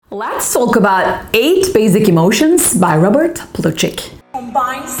Let's talk about 8 basic emotions by Robert Plutchik.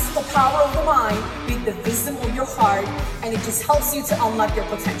 Combines the power of the mind with the wisdom of your heart, and it just helps you to unlock your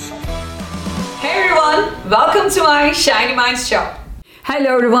potential. Hey everyone, welcome to my Shiny Minds show.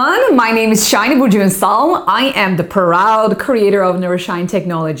 Hello everyone, my name is Shiny Burjunsal. I am the proud creator of Neuroshine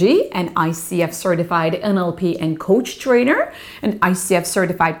Technology, an ICF certified NLP and coach trainer, an ICF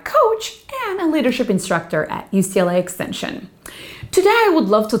certified coach, and a leadership instructor at UCLA Extension. Today I would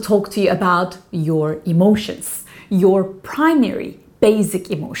love to talk to you about your emotions, your primary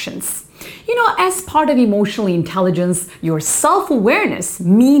basic emotions. You know, as part of emotional intelligence, your self-awareness,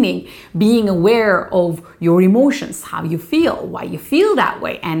 meaning being aware of your emotions, how you feel, why you feel that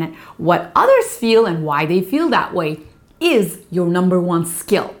way, and what others feel and why they feel that way, is your number one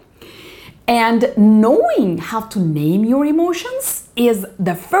skill. And knowing how to name your emotions is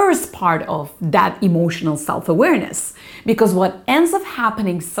the first part of that emotional self-awareness. Because what ends up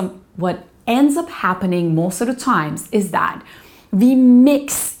happening most of the times is that we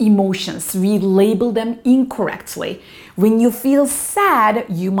mix emotions, we label them incorrectly. When you feel sad,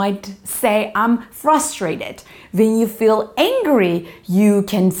 you might say, I'm frustrated. When you feel angry, you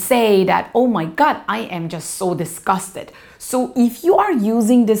can say that, oh my God, I am just so disgusted. So if you are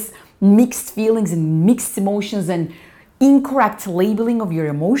using this mixed feelings and mixed emotions and incorrect labeling of your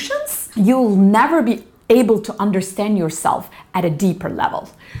emotions, you'll never be able to understand yourself at a deeper level.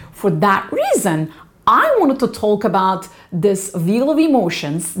 For that reason, I wanted to talk about this wheel of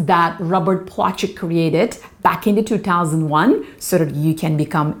emotions that Robert Plutchik created back in 2001 so that you can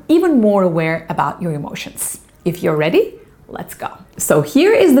become even more aware about your emotions. If you're ready, let's go. So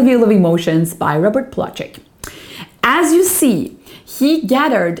here is the wheel of emotions by Robert Plutchik. As you see, he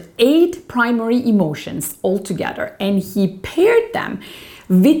gathered 8 primary emotions all together and he paired them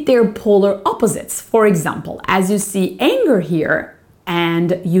with their polar opposites. For example, as you see anger here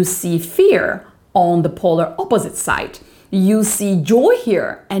and you see fear on the polar opposite side. You see joy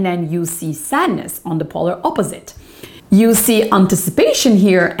here and then you see sadness on the polar opposite. You see anticipation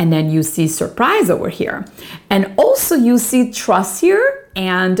here and then you see surprise over here. And also you see trust here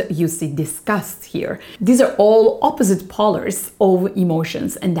and you see disgust here. These are all opposite polars of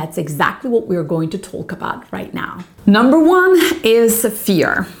emotions, and that's exactly what we're going to talk about right now. Number 1 is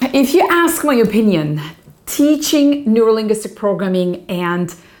fear. If you ask my opinion, teaching neurolinguistic programming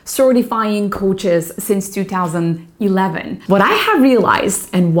and certifying coaches since 2011, what I have realized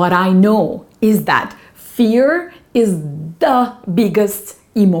and what I know is that fear is the biggest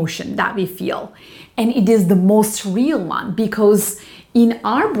emotion that we feel. And it is the most real one because in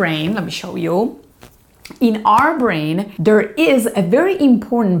our brain, let me show you, in our brain, there is a very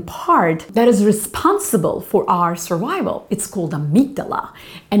important part that is responsible for our survival. It's called amygdala.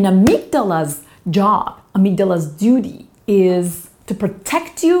 And amygdala's job, amygdala's duty is to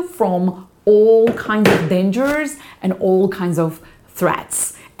protect you from all kinds of dangers and all kinds of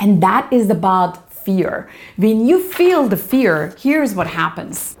threats. And that is about fear. When you feel the fear, here's what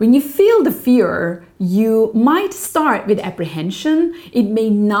happens. When you feel the fear, you might start with apprehension. It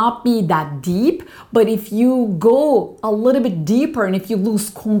may not be that deep, but if you go a little bit deeper and if you lose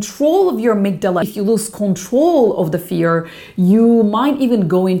control of your amygdala, if you lose control of the fear, you might even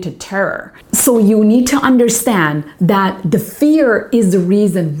go into terror. So you need to understand that the fear is the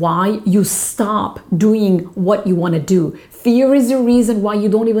reason why you stop doing what you want to do. Fear is the reason why you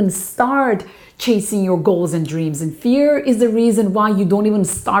don't even start chasing your goals and dreams. And fear is the reason why you don't even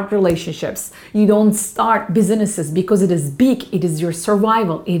start relationships. You don't start businesses because it is big. It is your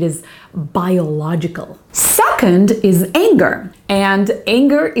survival. It is biological. Second is anger. And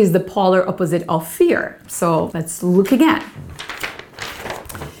anger is the polar opposite of fear. So let's look again.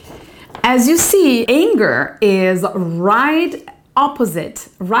 As you see, anger is right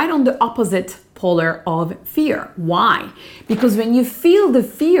on the opposite polar of fear. Why? Because when you feel the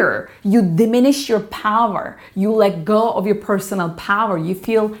fear, you diminish your power. You let go of your personal power. You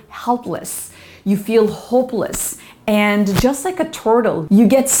feel helpless. You feel hopeless. And just like a turtle, you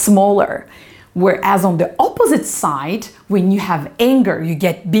get smaller. Whereas on the opposite side, when you have anger, you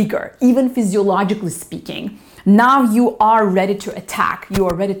get bigger, even physiologically speaking. Now you are ready to attack. You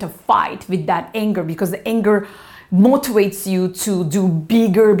are ready to fight with that anger because the anger motivates you to do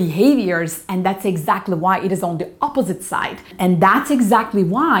bigger behaviors, and that's exactly why it is on the opposite side. And that's exactly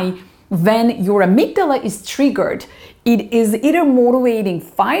why when your amygdala is triggered, it is either motivating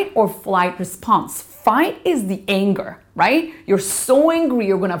fight or flight response. Fight is the anger, right? You're so angry,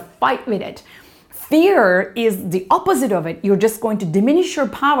 you're gonna fight with it. Fear is the opposite of it. You're just going to diminish your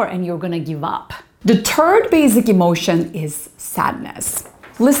power and you're gonna give up. The third basic emotion is sadness.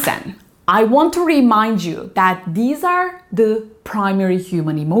 Listen, I want to remind you that these are the primary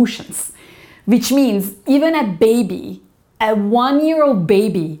human emotions, which means even a 1-year-old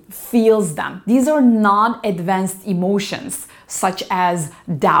baby feels them. These are not advanced emotions such as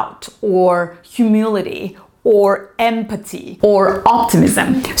doubt or humility or empathy or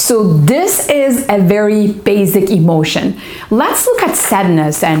optimism. So this is a very basic emotion. Let's look at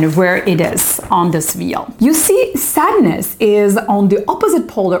sadness and where it is on this wheel. You see, sadness is on the opposite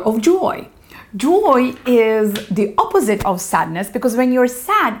polar of joy. Joy is the opposite of sadness because when you're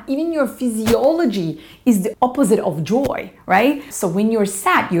sad, even your physiology is the opposite of joy, right? So when you're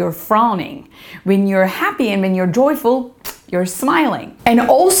sad, you're frowning. When you're happy and when you're joyful, you're smiling. And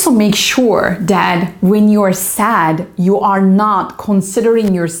also make sure that when you're sad, you are not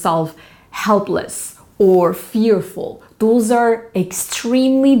considering yourself helpless or fearful. Those are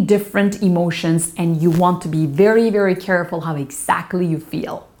extremely different emotions and you want to be very, very careful how exactly you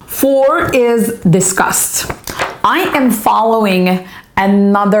feel. 4 is disgust. I am following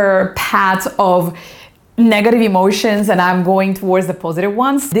another path of negative emotions and I'm going towards the positive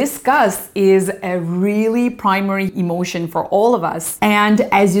ones. Disgust is a really primary emotion for all of us. And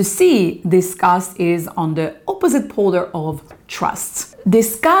as you see, disgust is on the opposite polar of trust.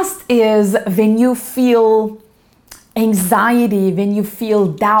 Disgust is when you feel anxiety, when you feel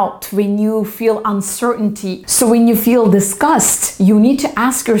doubt, when you feel uncertainty. So when you feel disgust, you need to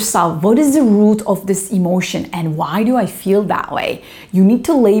ask yourself, what is the root of this emotion and why do I feel that way? You need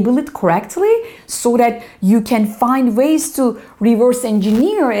to label it correctly so that you can find ways to reverse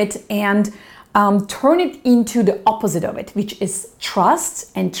engineer it and turn it into the opposite of it, which is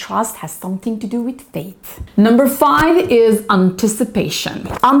trust, and trust has something to do with faith. Number 5 is anticipation.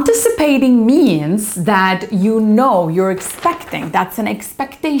 Anticipating means that you know you're expecting. That's an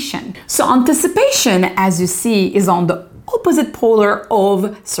expectation. So anticipation, as you see, is on the opposite polar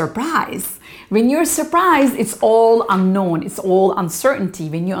of surprise. When you're surprised, it's all unknown, it's all uncertainty.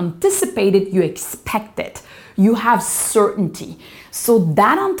 When you anticipate it, you expect it. You have certainty. So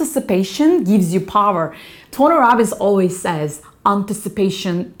that anticipation gives you power. Tony Robbins always says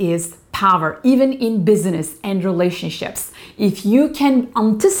anticipation is power, even in business and relationships. If you can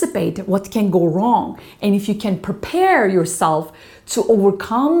anticipate what can go wrong, and if you can prepare yourself to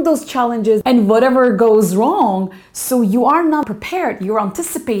overcome those challenges and whatever goes wrong, so you are not prepared, you're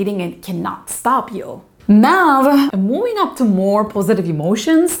anticipating and it cannot stop you. Now, moving up to more positive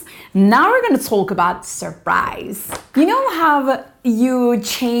emotions, now we're going to talk about surprise. You know how you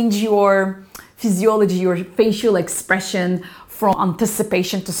change your physiology, your facial expression from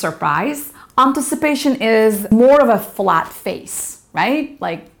anticipation to surprise? Anticipation is more of a flat face, right?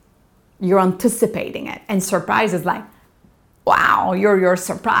 Like you're anticipating it. And surprise is like, wow, you're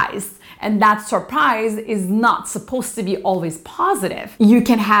surprised. And that surprise is not supposed to be always positive. You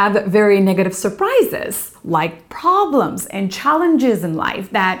can have very negative surprises, like problems and challenges in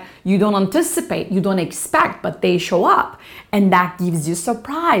life that you don't anticipate, you don't expect, but they show up. And that gives you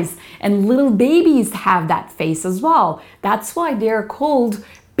surprise. And little babies have that face as well. That's why they're called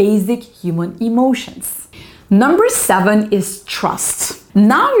basic human emotions. Number 7 is trust.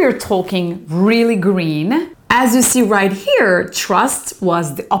 Now we're talking really green. As you see right here, trust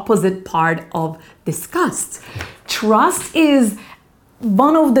was the opposite part of disgust. Trust is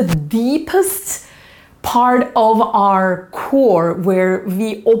one of the deepest part of our core where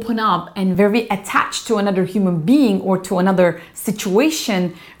we open up and where we attach to another human being or to another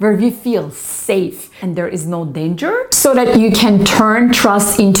situation where we feel safe and there is no danger, so that you can turn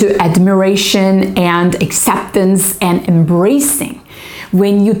trust into admiration and acceptance and embracing.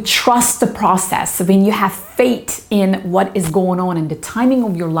 When you trust the process, when you have faith in what is going on and the timing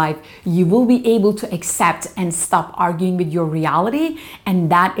of your life, you will be able to accept and stop arguing with your reality. And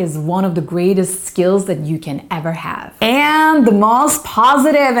that is one of the greatest skills that you can ever have. And the most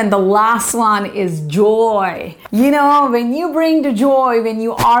positive and the last one is joy. You know, when you bring the joy, when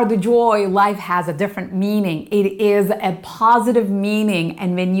you are the joy, life has a different meaning. It is a positive meaning.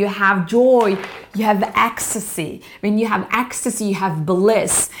 And when you have joy, you have ecstasy. When you have ecstasy, you have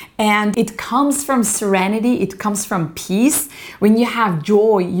bliss. And it comes from serenity. It comes from peace. When you have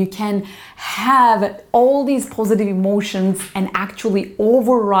joy, you can have all these positive emotions and actually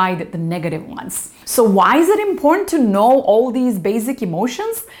override the negative ones. So why is it important to know all these basic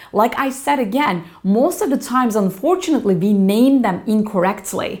emotions? Like I said again, most of the times, unfortunately, we name them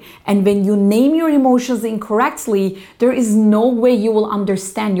incorrectly. And when you name your emotions incorrectly, there is no way you will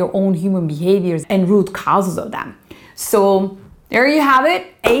understand your own human behaviors and root causes of them. So There you have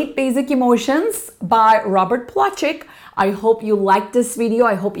it, 8 Basic Emotions by Robert Plutchik. I hope you liked this video.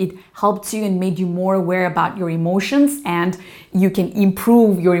 I hope it helped you and made you more aware about your emotions, and you can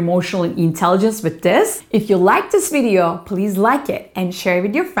improve your emotional intelligence with this. If you like this video, please like it and share it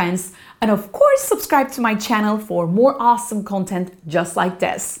with your friends. And of course, subscribe to my channel for more awesome content just like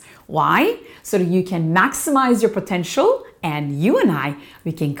this. Why? So that you can maximize your potential, and you and I,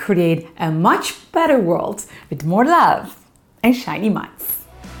 we can create a much better world with more love and shiny minds.